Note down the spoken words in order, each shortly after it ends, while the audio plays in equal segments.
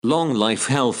Long Life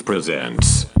Health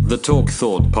presents the Talk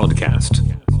Thought Podcast.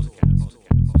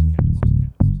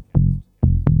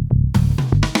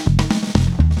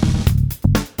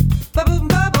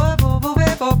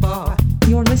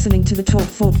 You're listening to the Talk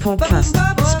Thought Podcast,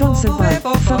 sponsored by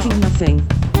Fucking Nothing.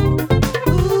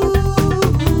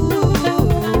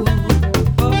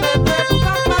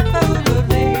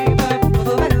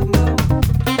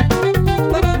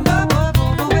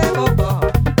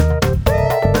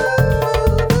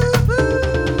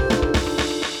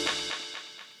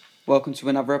 Welcome to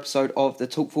another episode of the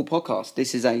Talk Thought Podcast.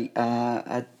 This is a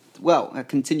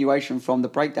continuation from the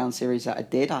breakdown series that I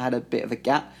did. I had a bit of a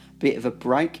gap, bit of a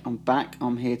break. I'm back.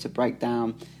 I'm here to break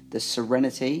down the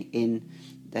serenity in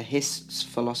the HISS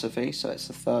philosophy. So it's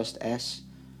the first S.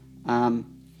 Why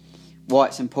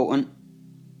it's important,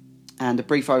 and a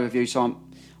brief overview. So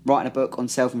I'm writing a book on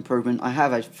self-improvement. I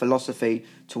have a philosophy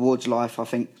towards life. I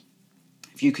think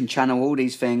if you can channel all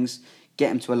these things, get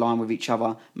them to align with each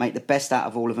other, make the best out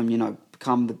of all of them,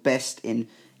 become the best in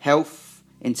health,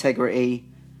 integrity,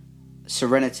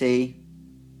 serenity,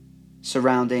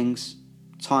 surroundings,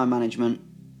 time management,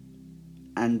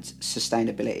 and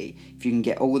sustainability. If you can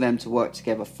get all of them to work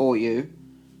together for you,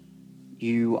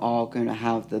 you are going to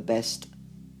have the best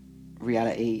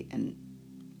reality and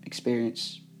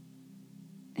experience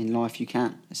in life you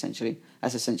can, essentially.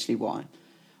 That's essentially what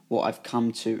I've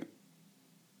come to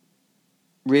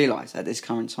realise at this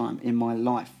current time in my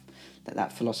life,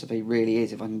 that philosophy really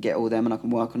is. If I can get all them and I can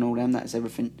work on all them, that's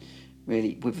everything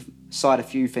really, with aside a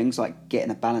few things like getting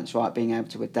a balance right, being able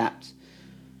to adapt.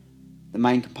 The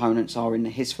main components are in the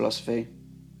HISS philosophy.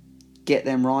 Get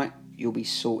them right, you'll be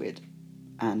sorted.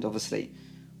 And obviously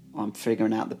I'm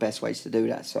figuring out the best ways to do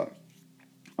that, so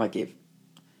I give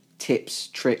tips,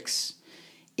 tricks,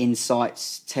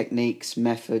 insights, techniques,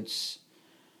 methods,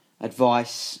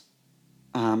 advice.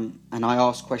 And I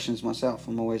ask questions myself.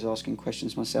 I'm always asking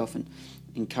questions myself and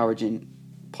encouraging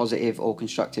positive or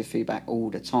constructive feedback all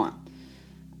the time.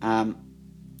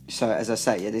 So as I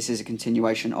say, this is a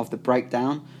continuation of the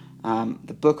breakdown.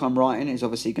 The book I'm writing is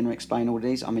obviously going to explain all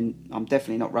these. I'm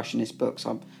definitely not rushing this book,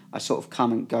 so I sort of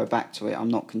come and go back to it. I'm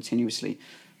not continuously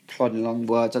plodding along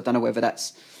words. I don't know whether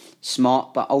that's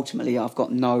smart, but ultimately I've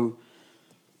got no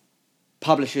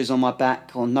publishers on my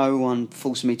back, or no one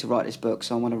forcing me to write this book,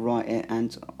 so I want to write it,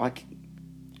 and I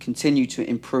continue to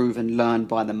improve and learn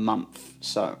by the month.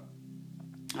 So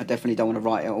I definitely don't want to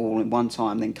write it all in one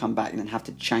time, then come back and then have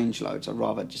to change loads. I'd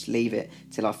rather just leave it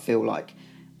till I feel like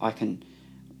I can,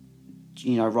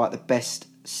 write the best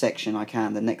section I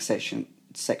can. The next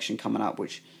section coming up,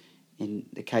 which in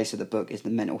the case of the book is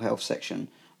the mental health section.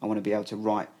 I want to be able to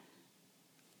write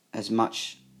as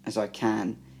much as I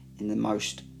can in the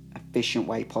most efficient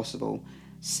way possible,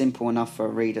 simple enough for a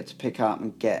reader to pick up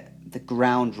and get the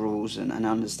ground rules and an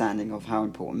understanding of how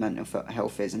important mental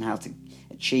health is and how to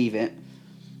achieve it,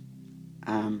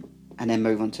 and then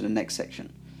move on to the next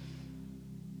section.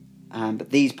 But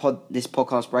this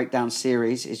podcast breakdown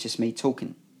series is just me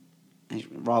talking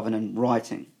rather than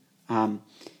writing, and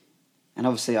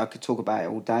obviously I could talk about it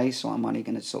all day, so I'm only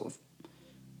going to sort of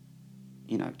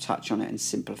touch on it and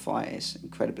simplify it. It's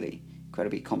incredibly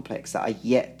complex that I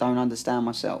yet don't understand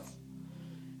myself.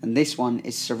 And this one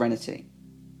is serenity.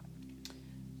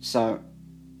 So,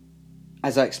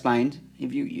 as I explained,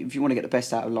 if you want to get the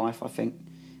best out of life, I think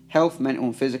health, mental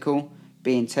and physical,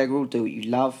 be integral, do what you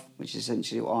love, which is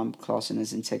essentially what I'm classing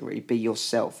as integrity. Be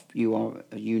yourself. You are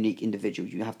a unique individual.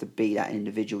 You have to be that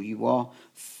individual you are.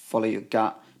 Follow your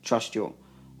gut, trust your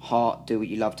heart, do what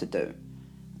you love to do.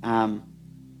 And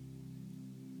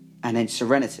then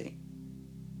serenity.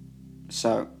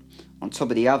 So, on top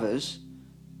of the others,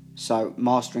 so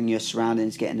mastering your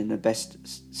surroundings, getting in the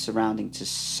best surrounding to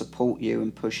support you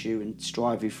and push you and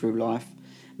strive you through life.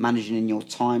 Managing in your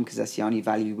time, because that's the only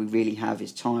value we really have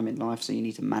is time in life, so you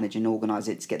need to manage and organise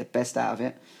it to get the best out of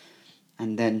it.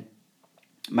 And then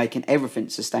making everything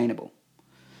sustainable.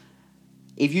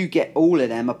 If you get all of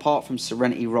them, apart from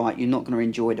serenity right, you're not going to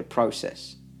enjoy the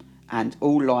process. And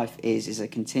all life is a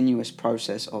continuous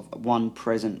process of one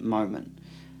present moment.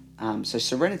 So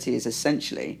serenity is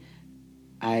essentially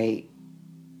a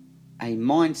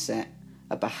mindset,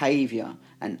 a behaviour,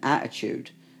 an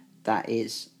attitude that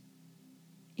is,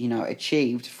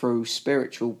 achieved through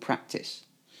spiritual practice.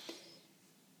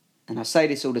 And I say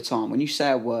this all the time. When you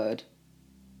say a word,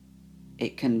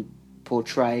 it can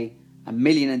portray a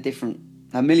million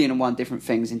and one different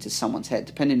things into someone's head,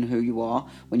 depending on who you are.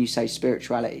 When you say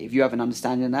spirituality, if you have an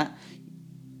understanding of that,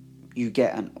 you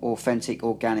get an authentic,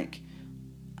 organic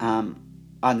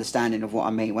understanding of what I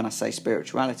mean when I say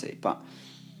spirituality. But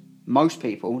most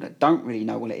people that don't really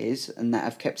know what it is and that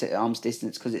have kept it at arm's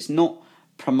distance because it's not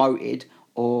promoted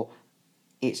or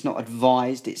it's not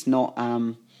advised, it's not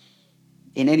in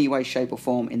any way, shape or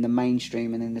form in the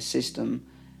mainstream and in the system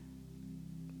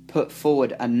put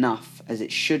forward enough as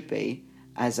it should be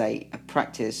as a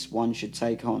practice one should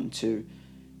take on to,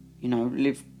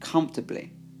 live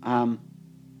comfortably.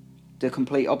 The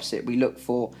complete opposite. We look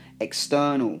for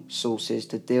external sources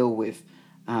to deal with,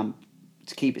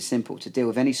 to keep it simple, to deal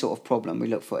with any sort of problem. We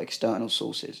look for external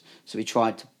sources. So we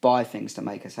try to buy things to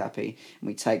make us happy, and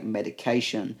we take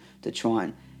medication to try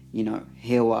and,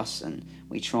 heal us, and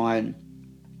we try and,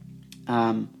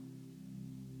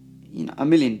 a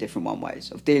million different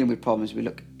ways of dealing with problems. We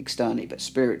look externally, but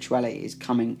spirituality is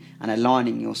coming and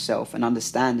aligning yourself and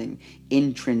understanding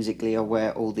intrinsically of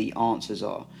where all the answers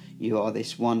are. You are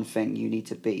this one thing. You need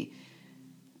to be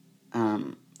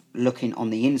looking on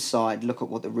the inside, look at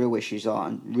what the real issues are,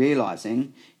 and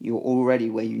realizing you're already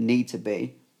where you need to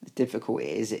be. As difficult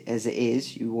as it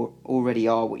is, you already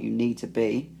are what you need to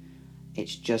be.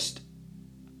 It's just,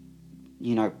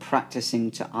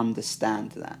 practicing to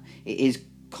understand that. It is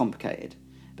complicated,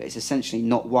 but it's essentially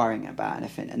not worrying about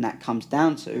anything, and that comes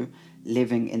down to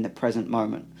living in the present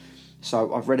moment.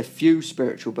 So I've read a few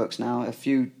spiritual books now, a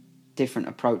few different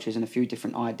approaches and a few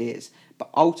different ideas, but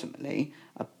ultimately,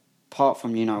 apart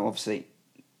from, obviously,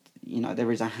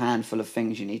 there is a handful of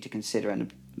things you need to consider,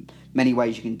 and many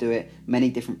ways you can do it, many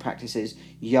different practices,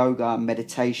 yoga,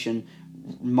 meditation,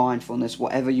 mindfulness,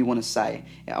 whatever you want to say.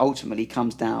 It ultimately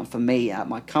comes down, for me,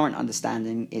 my current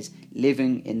understanding is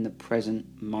living in the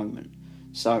present moment.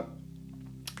 So,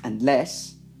 and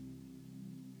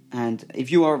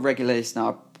if you are a regular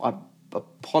listener, I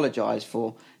apologise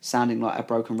for sounding like a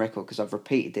broken record because I've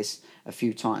repeated this a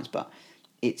few times, but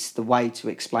it's the way to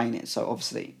explain it. So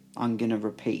obviously I'm going to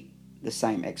repeat the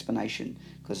same explanation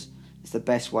because it's the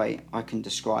best way I can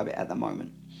describe it at the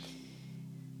moment.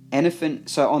 In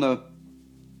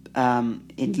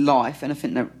life,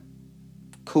 anything that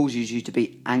causes you to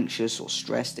be anxious or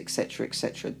stressed, etc.,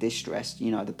 distressed,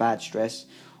 the bad stress,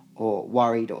 or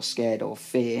worried or scared or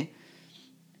fear,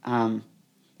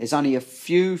 there's only a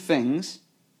few things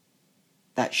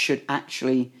that should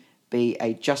actually be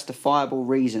a justifiable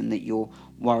reason that you're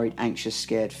worried, anxious,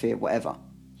 scared, fear, whatever.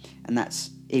 And that's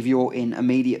if you're in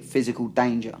immediate physical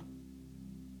danger.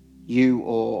 You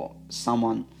or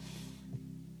someone,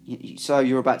 so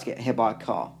you're about to get hit by a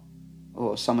car,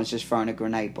 or someone's just thrown a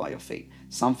grenade by your feet.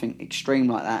 Something extreme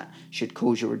like that should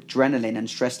cause your adrenaline and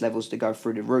stress levels to go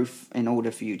through the roof in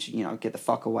order for you to, get the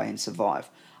fuck away and survive.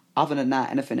 Other than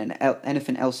that,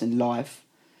 anything else in life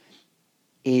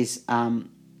is an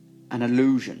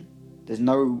illusion. There's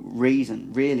no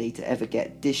reason really to ever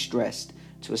get distressed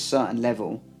to a certain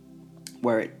level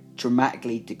where it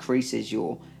dramatically decreases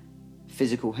your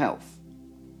physical health.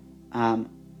 And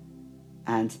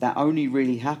that only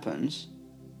really happens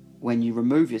when you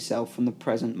remove yourself from the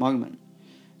present moment.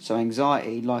 So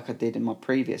anxiety, like I did in my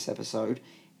previous episode,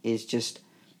 is just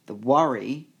the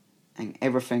worry and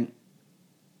everything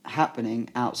happening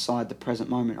outside the present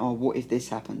moment. Oh, what if this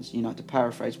happens? To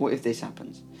paraphrase, what if this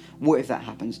happens? What if that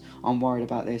happens? I'm worried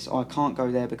about this. Oh, I can't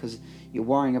go there because you're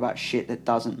worrying about shit that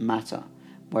doesn't matter.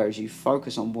 Whereas you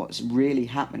focus on what's really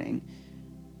happening,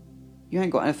 you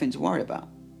ain't got anything to worry about.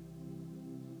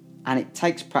 And it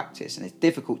takes practice, and it's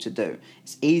difficult to do.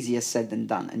 It's easier said than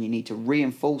done, and you need to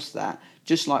reinforce that.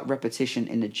 Just like repetition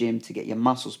in the gym to get your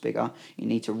muscles bigger, you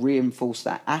need to reinforce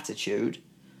that attitude.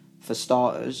 For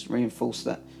starters, reinforce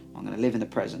that I'm going to live in the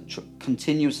present.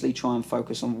 Continuously try and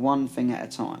focus on one thing at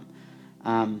a time.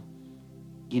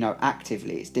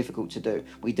 Actively, it's difficult to do.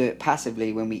 We do it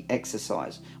passively when we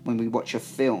exercise, when we watch a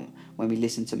film, when we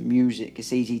listen to music.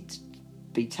 It's easy to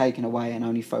be taken away and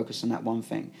only focus on that one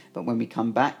thing. But when we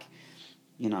come back,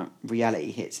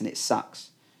 reality hits and it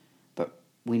sucks. But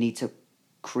we need to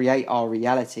create our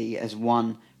reality as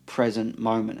one present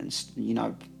moment and,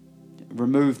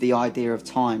 remove the idea of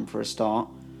time for a start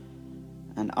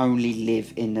and only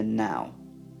live in the now.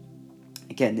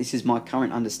 Again, this is my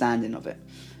current understanding of it.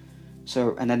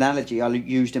 So an analogy I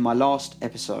used in my last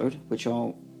episode, which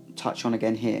I'll touch on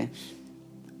again here.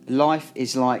 Life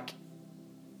is like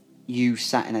you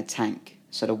sat in a tank.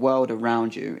 So the world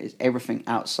around you is everything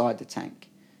outside the tank.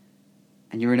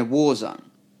 And you're in a war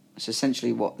zone. That's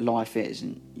essentially what life is.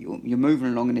 And you're moving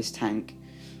along in this tank.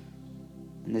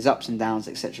 And there's ups and downs,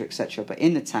 etc. But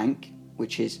in the tank,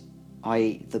 which is,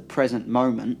 i.e. the present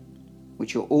moment,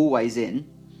 which you're always in,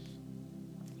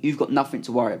 you've got nothing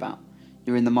to worry about.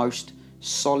 You're in the most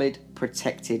solid,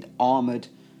 protected, armoured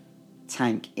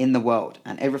tank in the world.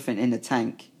 And everything in the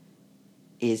tank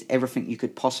is everything you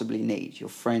could possibly need. Your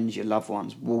friends, your loved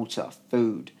ones, water,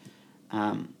 food,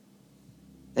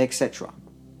 etc.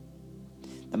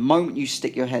 The moment you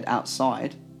stick your head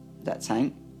outside that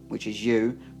tank, which is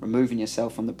you removing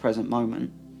yourself from the present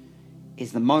moment,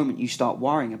 is the moment you start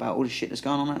worrying about all the shit that's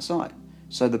going on outside.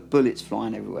 So the bullets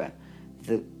flying everywhere,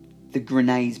 the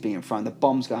grenades being thrown, the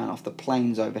bombs going off, the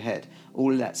planes overhead,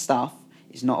 all of that stuff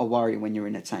is not a worry when you're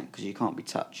in a tank because you can't be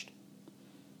touched.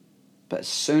 But as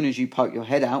soon as you poke your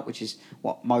head out, which is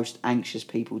what most anxious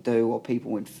people do, or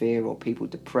people in fear, or people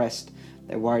depressed,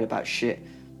 they're worried about shit,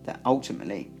 that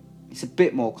ultimately it's a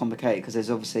bit more complicated because there's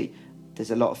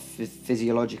a lot of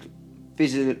physiological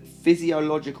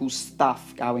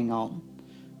stuff going on.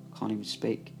 I can't even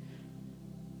speak.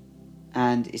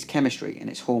 And it's chemistry and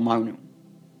it's hormonal.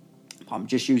 I'm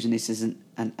just using this as an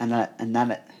I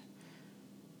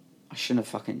shouldn't have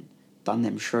fucking done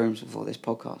them shrooms before this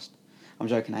podcast. I'm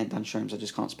joking, I ain't done shrooms, I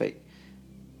just can't speak.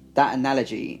 That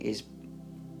analogy is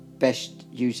best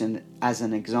used as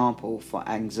an example for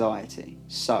anxiety.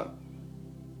 So,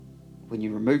 when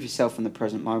you remove yourself from the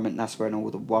present moment, that's when all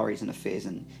the worries and the fears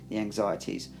and the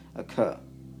anxieties occur.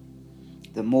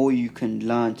 The more you can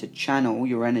learn to channel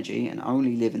your energy and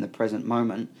only live in the present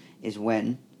moment is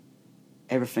when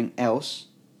everything else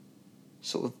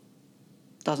sort of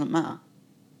doesn't matter.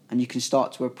 And you can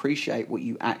start to appreciate what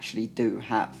you actually do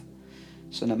have.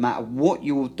 So no matter what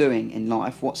you're doing in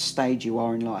life, what stage you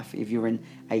are in life, if you're in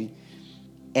a,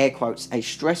 air quotes, a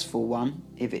stressful one,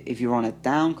 if you're on a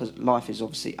down, because life is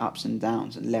obviously ups and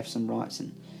downs and lefts and rights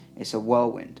and it's a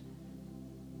whirlwind.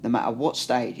 No matter what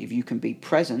stage, if you can be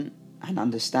present and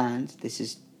understand this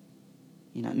is,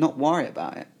 not worry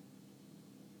about it.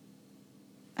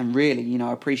 And really,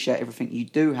 appreciate everything you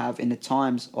do have in the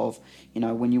times of,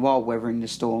 when you are weathering the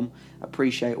storm,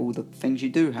 appreciate all the things you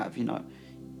do have,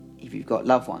 If you've got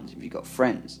loved ones, if you've got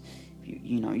friends,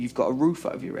 you've got a roof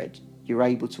over your head, you're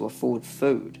able to afford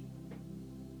food,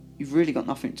 you've really got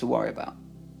nothing to worry about.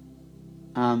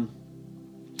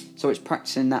 So it's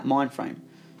practicing that mind frame.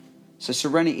 So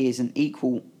serenity is an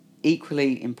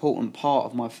equally important part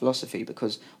of my philosophy,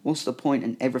 because what's the point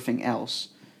in everything else,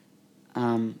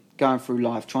 going through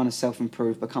life, trying to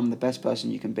self-improve, become the best person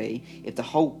you can be, if the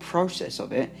whole process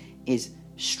of it is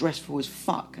stressful as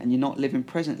fuck and you're not living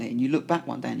presently, and you look back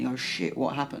one day and you go, shit,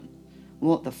 what happened?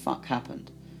 What the fuck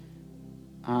happened?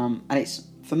 And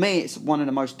for me, it's one of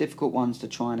the most difficult ones to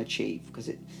try and achieve, because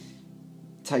it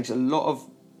takes a lot of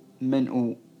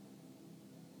mental,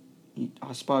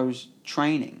 I suppose,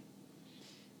 training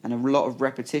and a lot of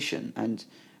repetition and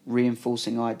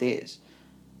reinforcing ideas.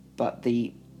 But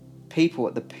the people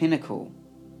at the pinnacle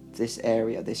of this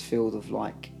area, this field of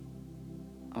I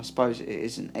suppose it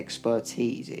isn't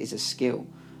expertise, it is a skill.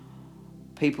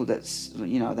 People that's,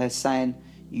 they're saying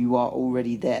you are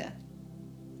already there.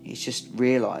 It's just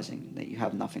realising that you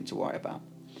have nothing to worry about.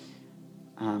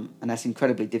 And that's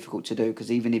incredibly difficult to do,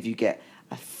 because even if you get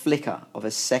a flicker of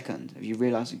a second, if you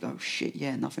realise and go, shit,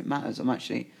 yeah, nothing matters,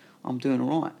 I'm doing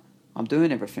all right. I'm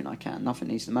doing everything I can, nothing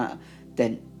needs to matter.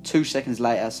 Then 2 seconds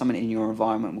later, something in your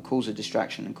environment will cause a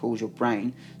distraction and cause your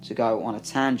brain to go on a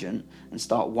tangent and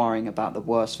start worrying about the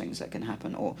worst things that can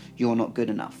happen, or you're not good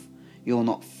enough, you're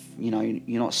not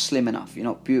slim enough, you're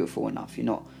not beautiful enough,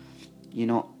 you're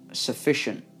not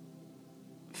sufficient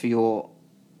for your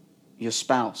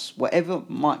spouse. Whatever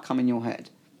might come in your head,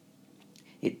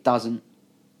 it doesn't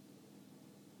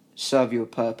serve you a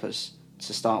purpose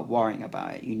to start worrying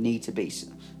about it. You need to be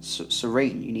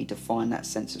serene. You need to find that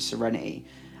sense of serenity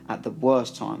at the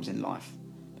worst times in life,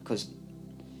 because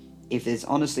if there's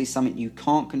honestly something you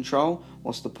can't control,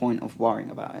 what's the point of worrying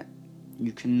about it?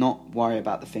 You cannot worry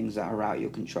about the things that are out of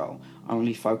your control.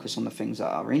 Only focus on the things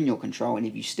that are in your control. And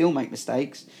if you still make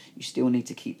mistakes, you still need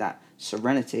to keep that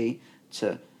serenity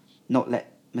to not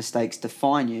let mistakes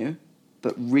define you,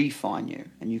 but refine you,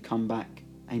 and you come back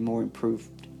a more improved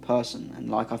person. And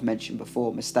like I've mentioned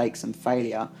before, mistakes and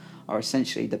failure are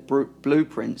essentially the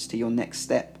blueprints to your next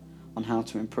step on how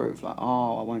to improve. I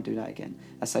won't do that again.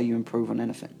 That's how you improve on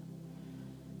anything.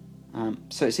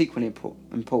 So it's equally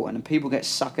important, and people get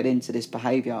suckered into this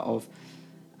behaviour of,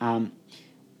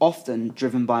 often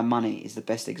driven by money is the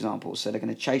best example. So they're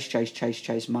going to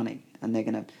chase money, and they're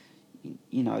going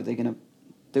to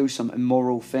do some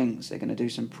immoral things. They're going to do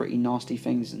some pretty nasty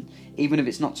things, and even if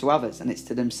it's not to others and it's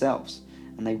to themselves,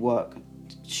 and they work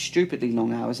stupidly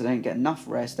long hours, they don't get enough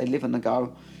rest, they live on the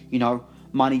go,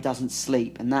 money doesn't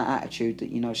sleep, and that attitude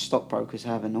that, stockbrokers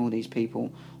have, and all these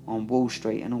people on Wall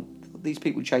Street and all these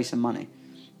people chasing money,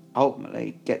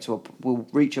 ultimately will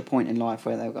reach a point in life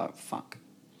where they'll go, fuck,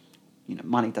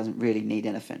 money doesn't really need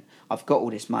anything. I've got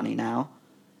all this money now,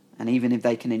 and even if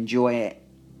they can enjoy it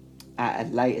at a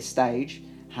later stage,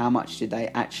 how much do they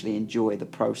actually enjoy the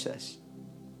process?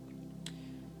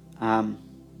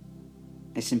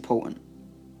 It's important.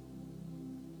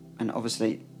 And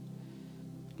obviously,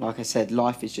 like I said,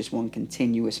 life is just one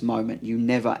continuous moment. You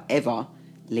never ever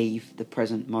leave the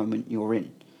present moment you're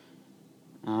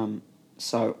in.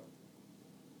 So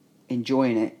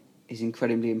enjoying it is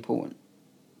incredibly important.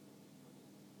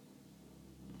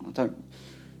 I don't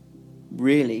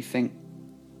really think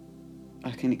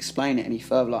I can explain it any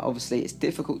further. Like, obviously, it's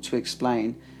difficult to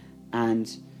explain and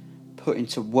put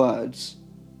into words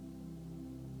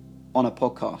on a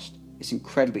podcast. It's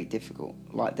incredibly difficult.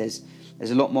 Like, there's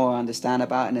a lot more I understand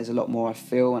about it, and there's a lot more I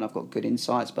feel, and I've got good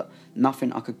insights, but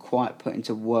nothing I could quite put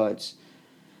into words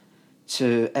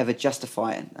to ever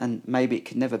justify it, and maybe it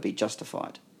could never be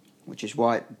justified, which is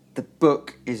why the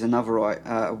book is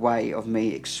another way of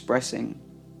me expressing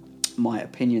my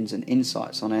opinions and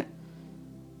insights on it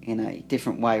in a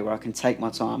different way, where I can take my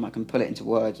time, I can put it into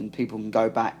words, and people can go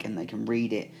back and they can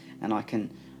read it, and I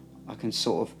can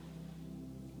sort of,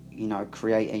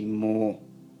 create a more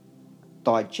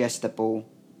digestible,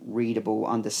 readable,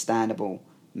 understandable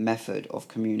method of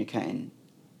communicating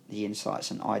the insights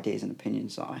and ideas and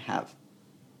opinions that I have.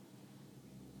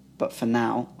 But for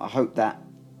now, I hope that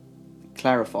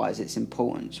clarifies its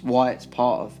importance, why it's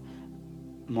part of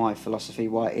my philosophy,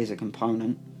 why it is a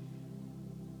component,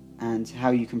 and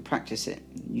how you can practice it.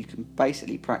 You can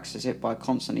basically practice it by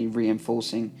constantly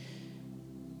reinforcing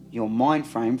your mind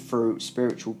frame through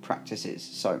spiritual practices,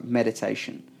 so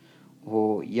meditation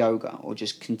or yoga, or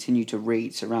just continue to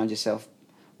read, surround yourself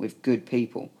with good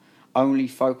people. Only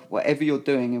focus, whatever you're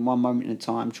doing in one moment in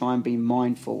time, try and be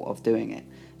mindful of doing it.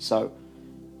 So,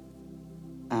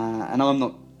 and I'm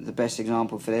not the best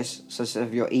example for this, so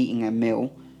if you're eating a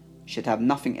meal, you should have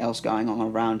nothing else going on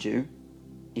around you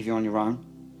if you're on your own,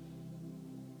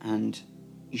 and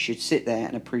you should sit there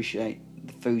and appreciate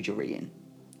the food you're eating,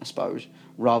 I suppose,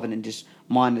 rather than just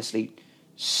mindlessly,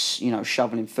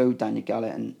 shoveling food down your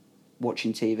gullet and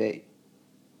watching TV,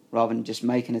 rather than just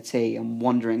making a tea and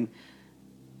wandering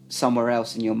somewhere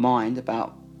else in your mind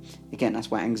about, again,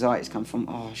 that's where anxieties come from.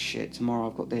 Oh shit, tomorrow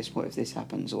I've got this, what if this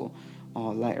happens? Or,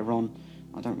 oh, later on,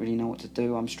 I don't really know what to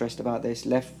do, I'm stressed about this,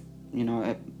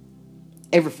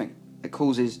 everything that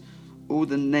causes all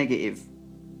the negative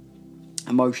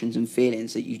emotions and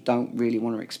feelings that you don't really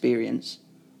want to experience.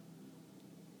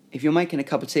 If you're making a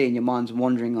cup of tea and your mind's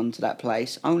wandering onto that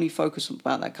place, only focus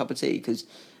about that cup of tea, because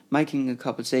making a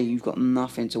cup of tea, you've got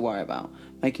nothing to worry about.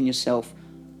 Making yourself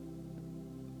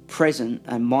present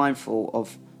and mindful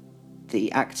of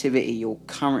the activity you're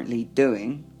currently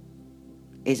doing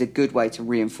is a good way to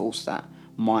reinforce that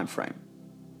mind frame.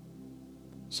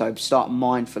 So start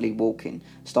mindfully walking,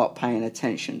 start paying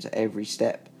attention to every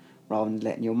step rather than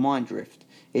letting your mind drift.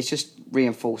 It's just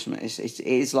reinforcement. It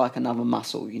is like another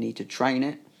muscle. You need to train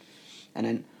it, and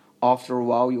then after a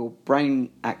while your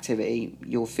brain activity,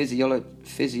 your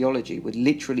physiology would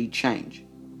literally change,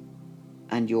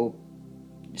 and you'll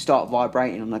start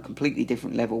vibrating on a completely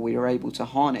different level where you're able to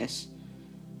harness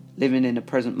living in the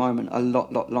present moment a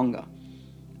lot longer.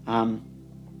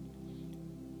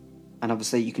 And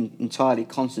obviously you can entirely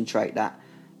concentrate that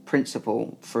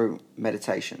principle through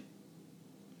meditation.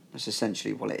 That's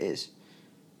essentially what it is,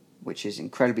 which is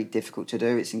incredibly difficult to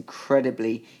do. It's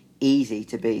incredibly easy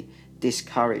to be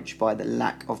discouraged by the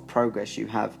lack of progress you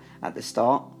have at the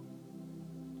start.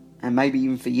 And maybe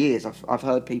even for years, I've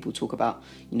heard people talk about,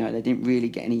 they didn't really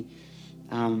get any,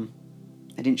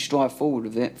 they didn't strive forward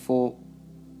with it for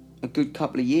a good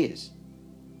couple of years.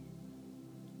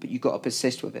 But you've got to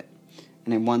persist with it.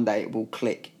 And then one day it will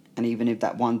click. And even if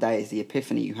that one day is the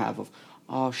epiphany you have of,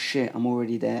 oh shit, I'm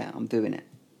already there, I'm doing it.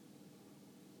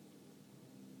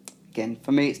 Again,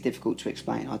 for me it's difficult to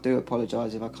explain. I do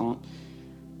apologise if I can't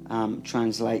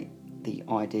translate the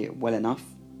idea well enough.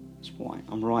 That's why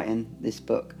I'm writing this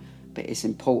book. But it's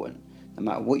important. No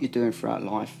matter what you're doing throughout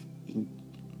life,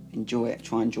 enjoy it.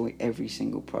 Try and enjoy every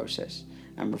single process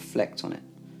and reflect on it.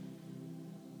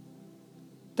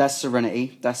 That's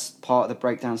Serenity. That's part of the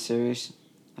Breakdown series.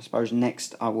 I suppose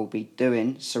next I will be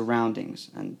doing surroundings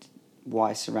and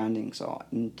why surroundings are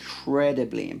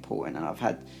incredibly important. And I've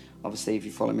had, obviously, if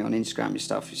you follow me on Instagram and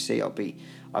stuff, you see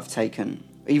I've taken,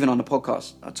 even on the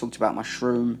podcast, I talked about my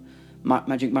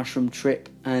magic mushroom trip,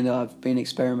 and I've been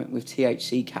experimenting with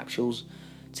THC capsules.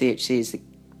 THC is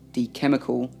the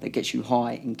chemical that gets you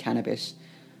high in cannabis.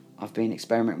 I've been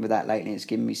experimenting with that lately. It's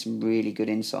given me some really good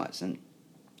insights, and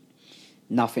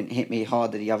nothing hit me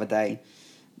harder the other day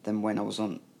than when I was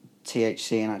on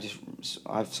THC, and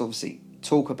I've obviously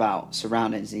talk about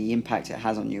surroundings, the impact it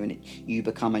has on you, and you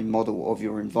become a model of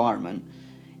your environment.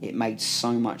 it made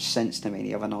so much sense to me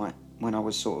the other night when I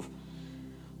was sort of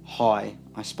high,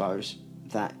 I suppose,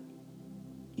 that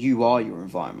you are your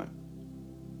environment.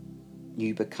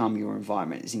 You become your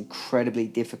environment. It's incredibly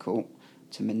difficult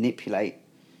to manipulate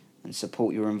and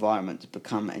support your environment to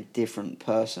become a different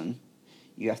person.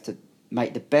 You have to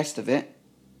make the best of it.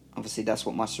 Obviously, that's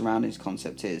what my surroundings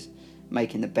concept is.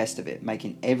 Making the best of it.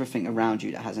 Making everything around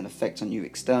you that has an effect on you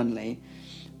externally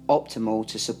optimal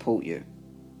to support you.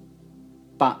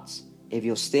 But if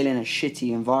you're still in a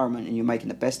shitty environment and you're making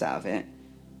the best out of it,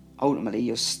 ultimately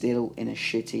you're still in a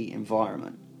shitty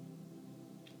environment.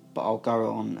 But I'll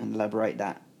go on and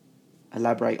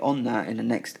elaborate on that in the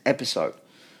next episode.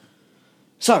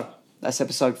 So, that's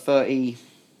episode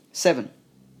 37.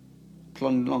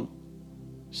 Plodding along.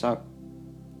 So,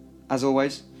 as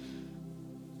always,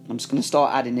 I'm just going to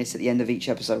start adding this at the end of each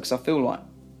episode because I feel like,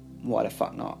 why the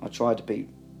fuck not? I tried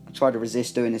to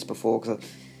resist doing this before because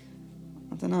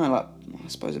I don't know, like, I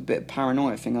suppose a bit of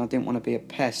paranoia thing. I didn't want to be a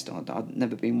pest. I'd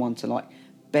never been one to, like,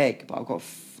 beg, but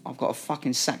I've got to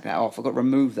fucking sack that off. I've got to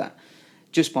remove that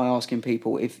just by asking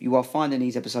people, if you are finding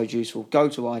these episodes useful, go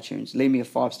to iTunes, leave me a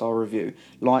 5-star review,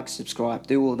 like, subscribe,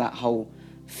 do all that whole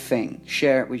thing.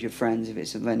 Share it with your friends if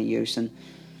it's of any use,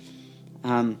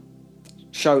 and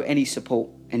show any support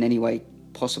in any way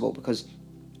possible, because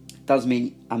it does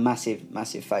me a massive,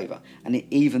 massive favour. And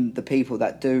even the people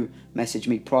that do message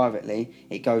me privately,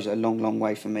 it goes a long, long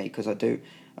way for me, because I do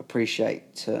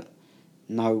appreciate to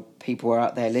know people are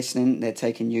out there listening, they're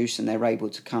taking use, and they're able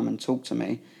to come and talk to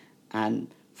me,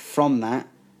 and from that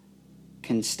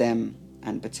can stem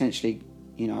and potentially,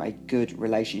 a good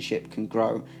relationship can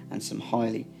grow and some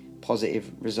highly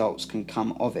positive results can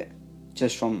come of it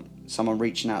just from someone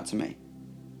reaching out to me.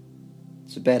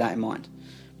 So bear that in mind.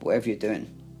 But whatever you're doing,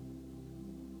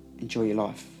 enjoy your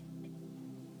life.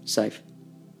 Safe.